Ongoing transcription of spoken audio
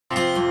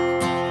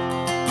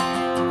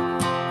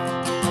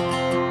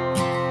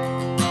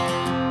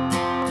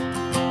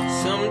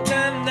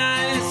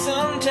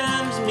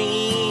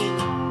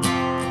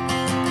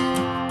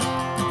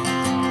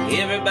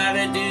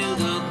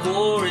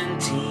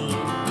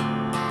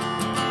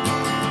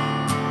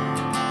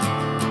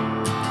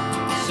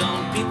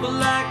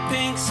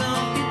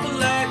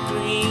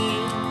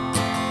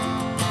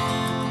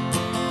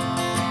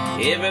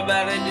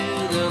Everybody do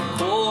the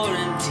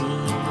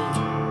quarantine.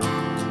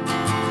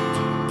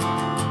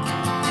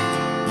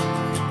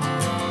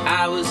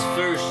 I was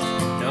first,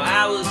 no,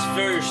 I was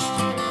first.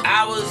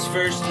 I was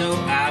first, no,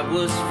 I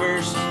was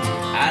first.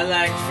 I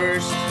liked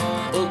first,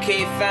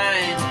 okay,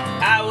 fine.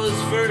 I was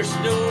first,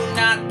 no,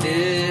 not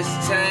this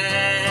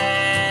time.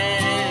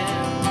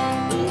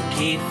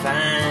 Okay,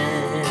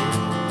 fine.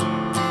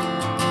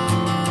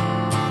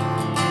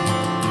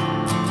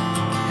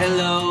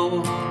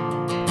 Hello,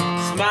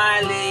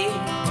 smiley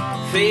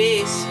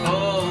face,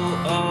 oh,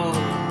 oh.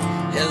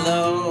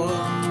 Hello,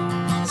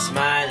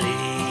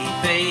 smiley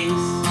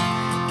face.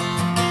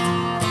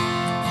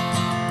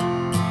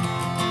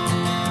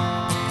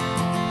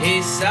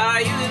 Hey, saw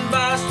you in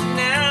Boston,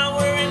 now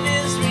we're in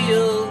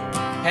Israel.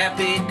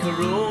 Happy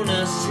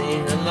Corona,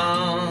 sing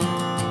along.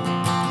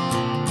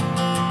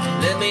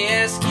 Let me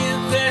ask you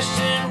a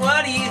question,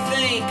 what do you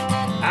think?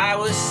 I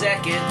was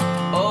second,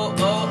 oh,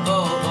 oh,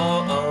 oh,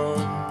 oh, oh.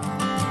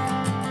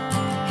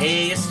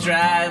 Hey, it's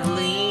drive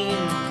lean,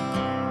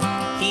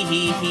 hee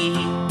hee hee.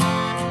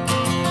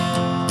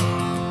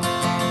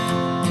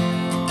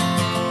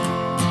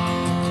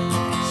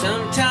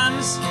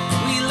 Sometimes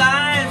we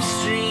live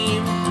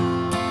stream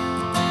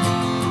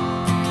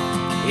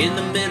in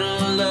the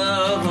middle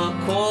of a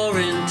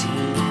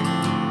quarantine.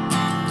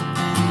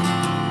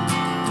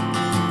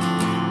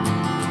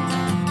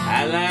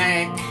 I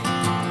like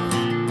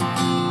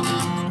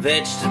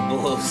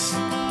vegetables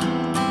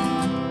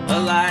a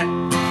lot.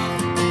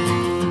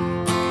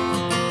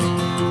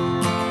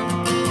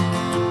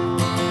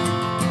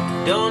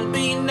 Don't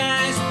be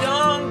nice,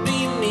 don't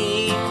be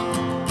mean.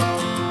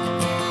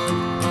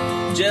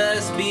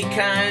 Just be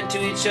kind to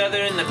each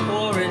other in the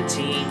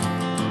quarantine.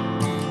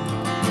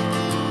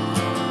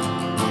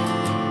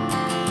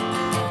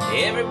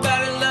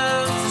 Everybody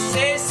loves to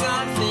say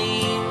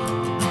something.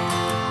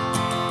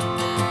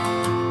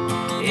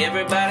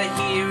 Everybody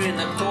here in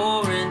the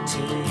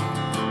quarantine.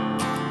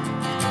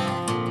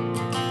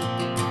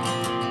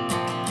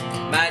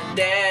 My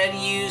dad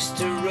used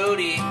to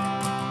roadie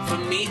for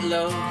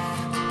Meatloaf.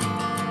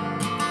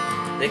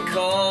 They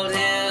called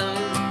him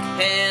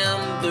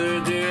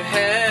Hamburger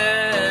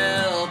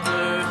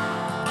Helper.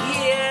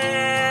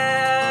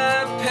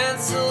 Yeah,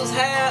 pencils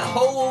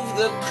hove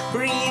the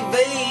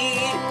creevy.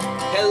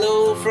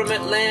 Hello from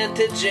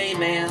Atlanta,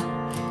 J-Man.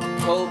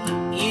 Hope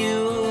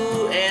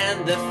you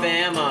and the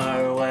fam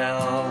are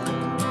well.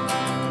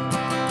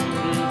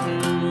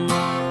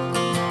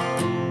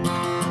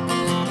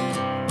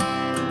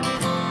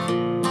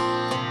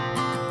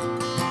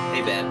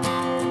 Hey, Ben.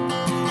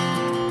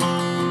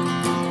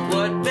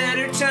 What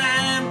better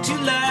time to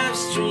live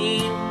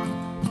stream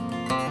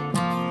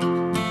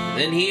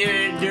than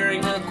here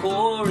during a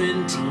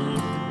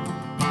quarantine?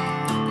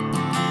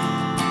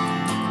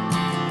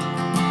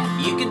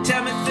 You can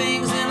tell me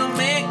things and I'll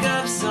make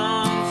up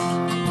songs.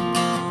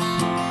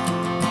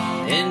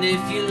 And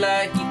if you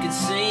like, you can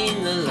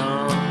sing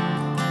along.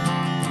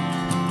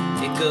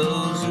 It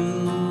goes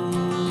ooh,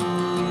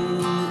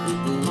 ooh,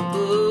 ooh,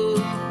 ooh.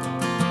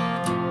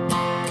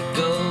 It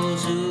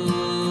goes ooh,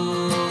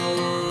 ooh,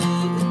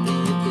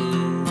 ooh,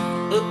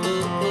 ooh,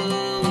 ooh,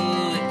 ooh.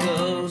 It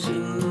goes ooh,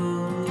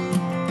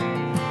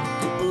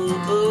 ooh, ooh,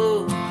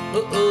 ooh,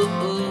 ooh,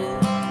 ooh,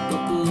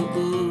 ooh,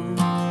 ooh.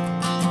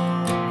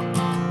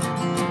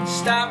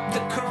 Stop the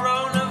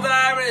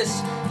coronavirus,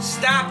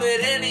 stop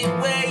it any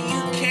way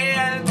you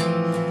can.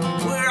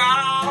 We're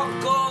all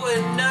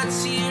going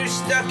nuts here,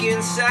 stuck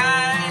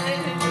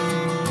inside.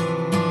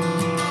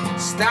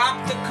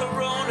 Stop the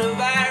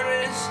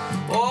coronavirus,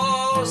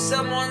 oh,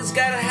 someone's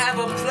gotta have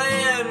a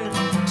plan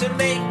to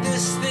make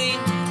this thing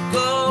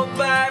go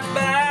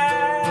bye-bye.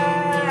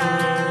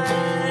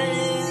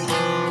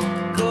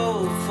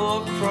 Go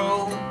for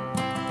pro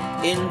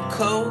in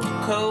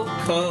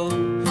co-co-co.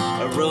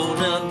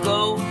 Arona,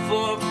 go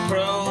for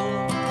pro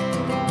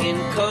in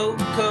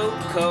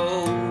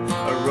co-co-co.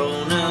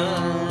 Arona.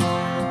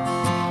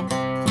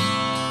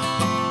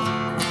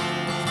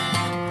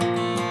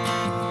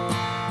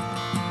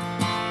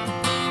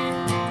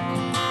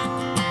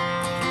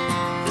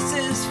 This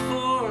is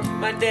for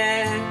my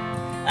dad.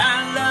 I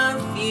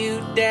love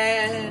you,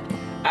 Dad.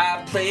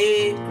 I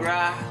played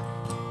rock.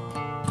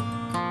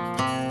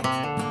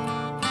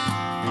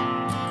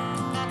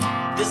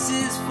 This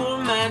is for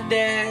my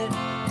dad.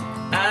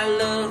 I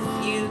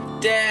love you,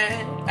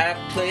 Dad. I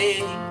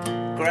play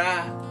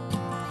grab.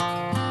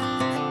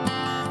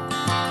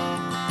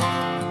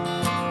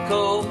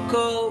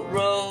 Coco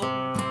roll,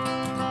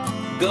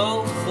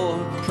 go for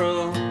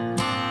pro.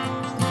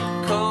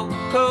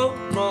 Coco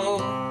roll,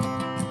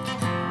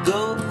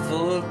 go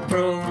for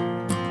pro.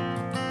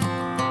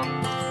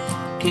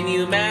 Can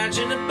you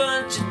imagine a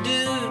bunch of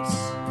dudes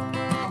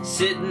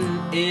sitting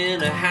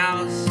in a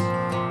house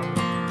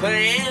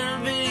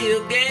playing video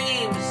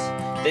games?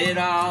 They'd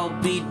all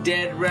be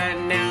dead right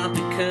now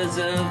because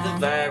of the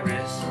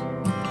virus.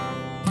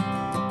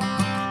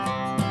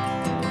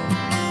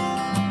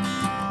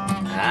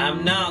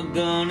 I'm not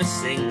gonna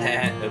sing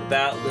that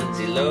about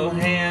Lindsay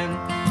Lohan.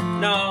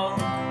 No,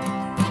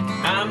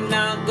 I'm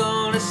not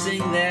gonna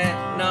sing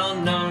that. No,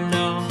 no,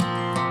 no.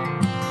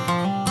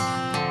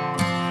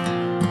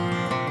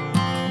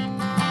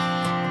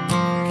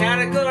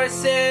 Category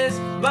says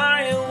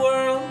Mario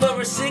World, but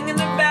we're singing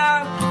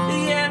about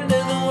the end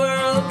of the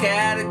world.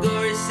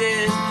 Category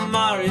says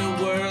Mario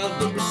World,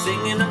 but we're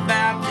singing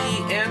about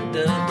the end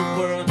of the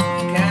world.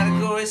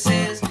 Category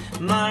says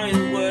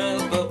Mario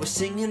World, but we're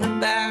singing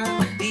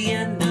about the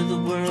end of the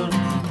world.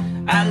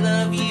 I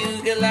love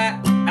you,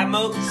 Galat.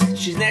 Emotes.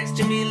 She's next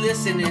to me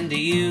listening to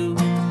you.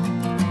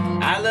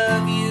 I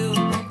love you,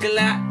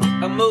 Galat.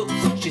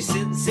 Emotes. She's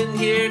sitting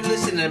here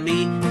listening to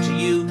me, to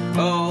you.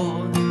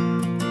 Oh,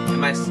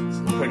 am I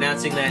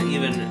pronouncing that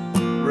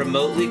even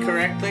remotely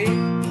correctly?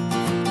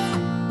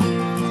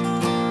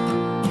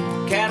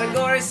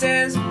 Category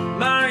says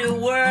Mario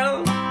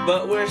World,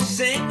 but we're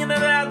singing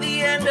about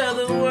the end of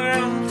the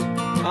world.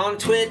 On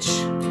Twitch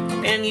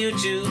and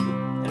YouTube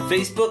and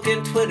Facebook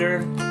and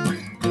Twitter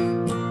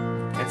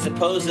and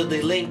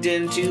supposedly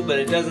LinkedIn too, but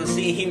it doesn't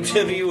seem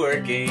to be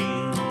working.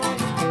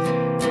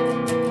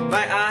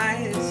 My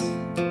eyes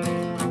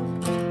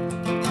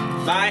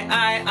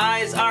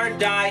are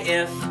die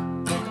if.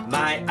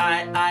 My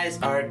eyes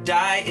are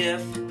die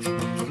if.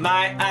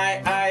 My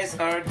eyes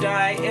are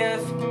die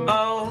if.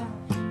 Oh,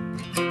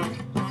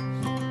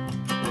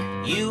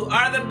 you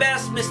are the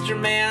best, Mr.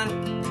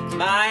 Mann.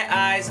 My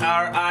eyes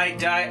are I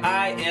die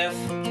I if.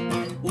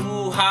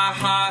 Ooh ha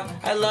ha,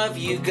 I love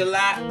you,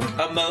 Galat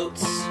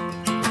emotes.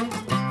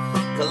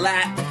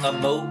 Galat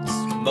emotes,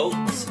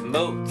 motes,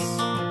 motes.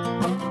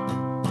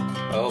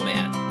 Oh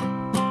man.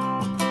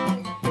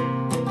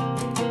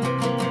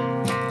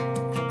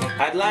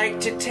 I'd like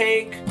to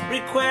take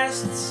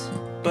requests,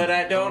 but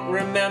I don't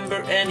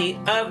remember any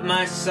of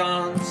my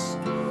songs.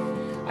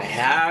 I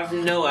have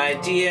no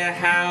idea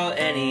how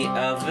any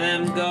of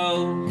them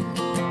go.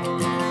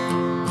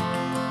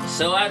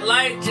 So I'd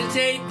like to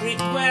take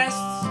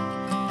requests,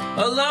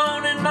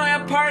 alone in my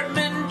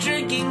apartment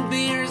drinking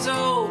beers,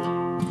 oh.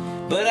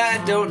 But I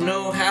don't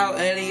know how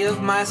any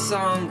of my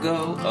songs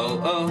go,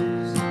 oh, oh.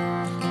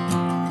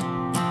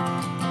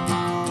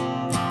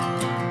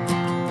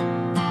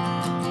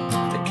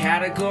 The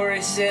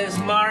category says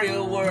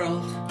Mario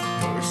World,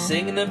 we're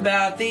singing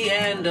about the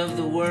end of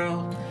the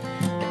world.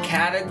 The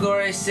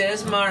category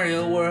says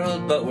Mario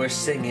World, but we're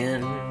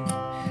singing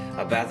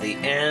about the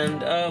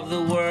end of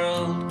the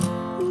world.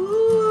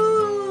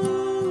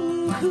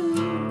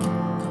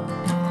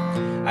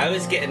 I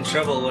always get in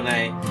trouble when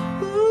I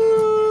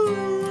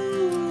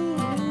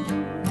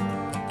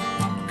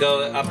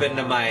go up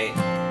into my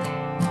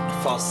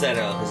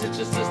falsetto because it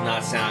just does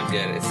not sound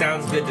good. It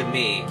sounds good to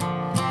me,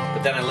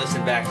 but then I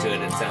listen back to it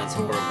and it sounds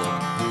horrible.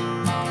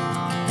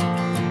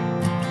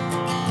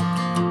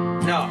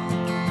 No,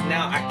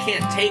 now I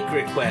can't take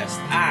requests.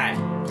 I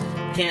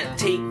can't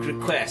take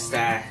requests.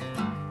 I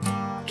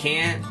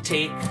can't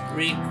take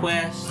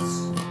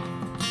requests.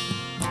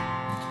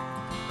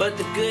 But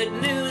the good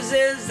news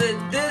is that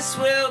this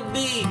will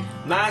be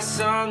my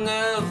song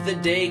of the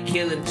day,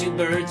 killing two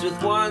birds with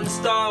one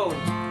stone.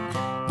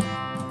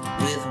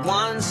 With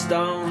one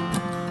stone.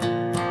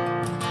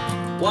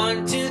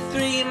 1, 2,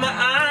 3, my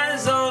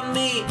eyes on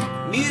me.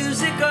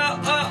 Music, oh,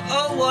 oh,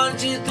 oh, 1,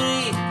 2,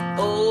 3.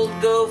 Old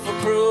Gopher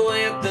Pro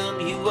Anthem,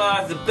 you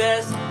are the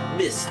best,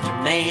 Mr.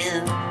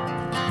 Mann.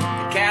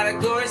 The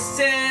category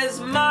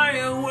says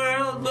Mario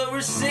World, but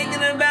we're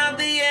singing about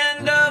the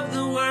end of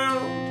the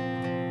world.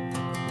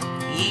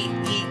 Yeet,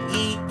 yeet,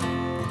 yeet.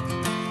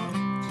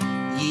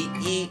 Yeet,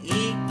 yeet,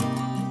 yeet.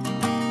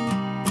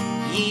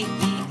 Yeet,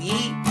 yeet,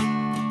 yeet.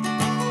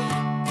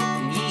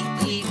 Yeet,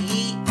 yeet,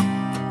 yeet.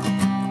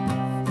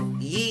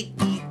 Yeet,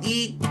 yeet,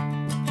 yeet.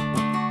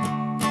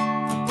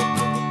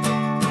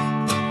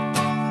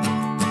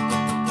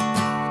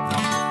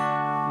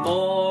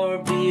 More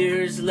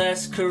beers,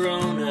 less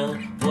Corona.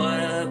 What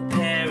a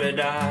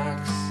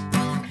paradox.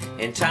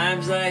 In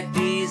times like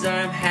these,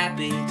 I'm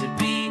happy to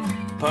be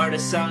part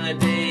of Song a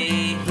Day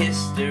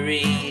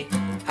history.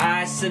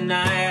 Hi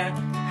Sanaya,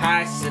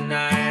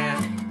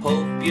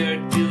 hope you're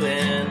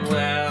doing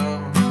well.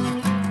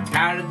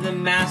 How did the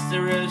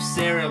master of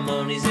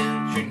ceremonies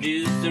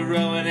introduce the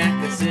Rowan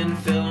Atkinson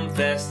Film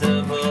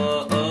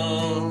Festival?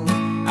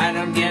 I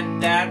don't get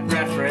that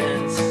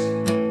reference.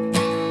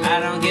 I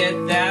don't get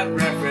that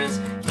reference.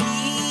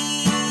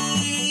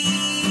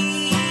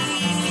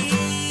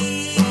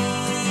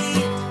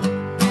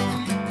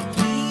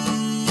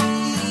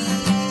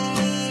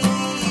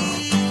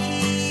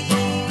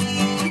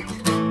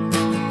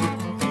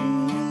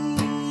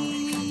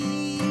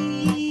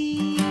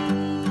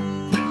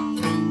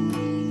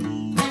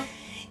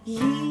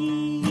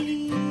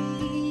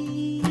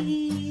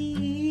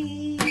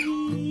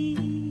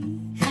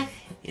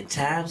 In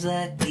times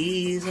like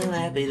these, I'm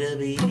happy to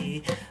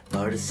be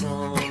part of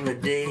Song a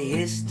Day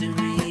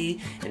history.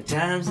 In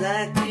times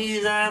like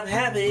these, I'm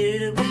happy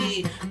to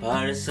be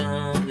part of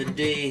Song a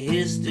Day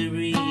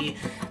history.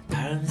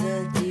 Times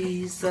like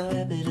these, I'm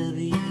happy to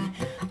be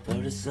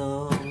part of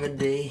Song a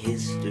Day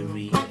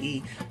history.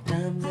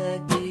 Times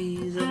like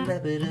these, I'm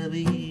happy to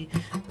be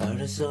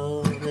part of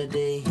Song a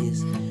Day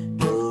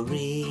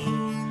history.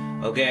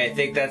 Okay, I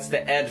think that's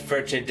the end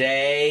for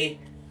today.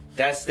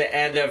 That's the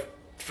end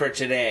for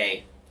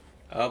today.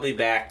 I'll be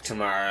back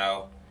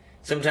tomorrow.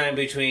 Sometime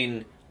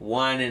between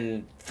 1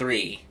 and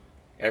 3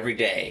 every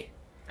day,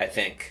 I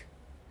think.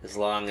 As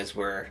long as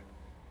we're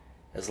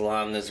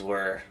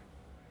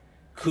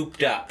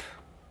cooped up.